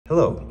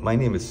Hello, my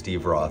name is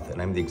Steve Roth,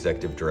 and I'm the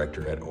Executive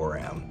Director at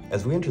ORAM.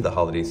 As we enter the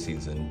holiday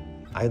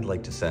season, I'd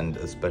like to send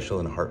a special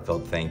and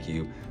heartfelt thank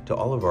you to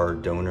all of our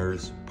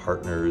donors,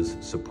 partners,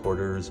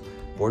 supporters,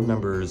 board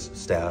members,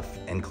 staff,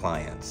 and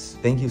clients.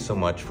 Thank you so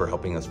much for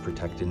helping us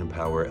protect and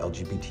empower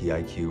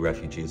LGBTIQ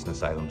refugees and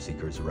asylum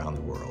seekers around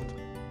the world.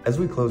 As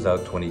we close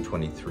out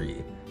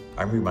 2023,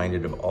 I'm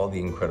reminded of all the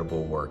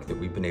incredible work that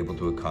we've been able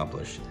to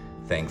accomplish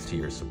thanks to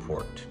your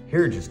support.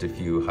 Here are just a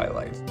few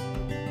highlights.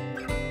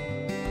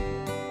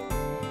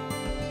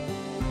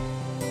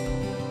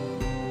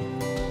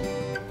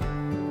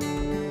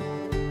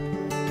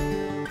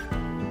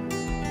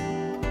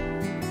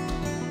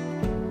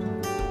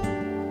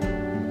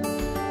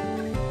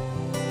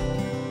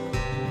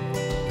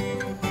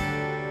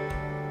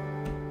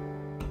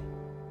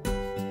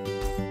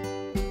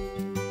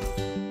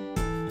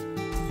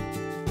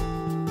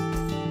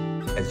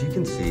 As you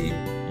can see,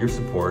 your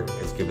support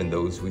has given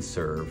those we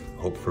serve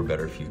hope for a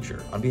better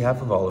future. On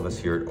behalf of all of us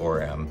here at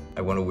ORAM,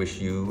 I want to wish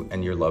you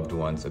and your loved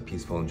ones a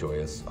peaceful and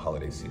joyous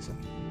holiday season.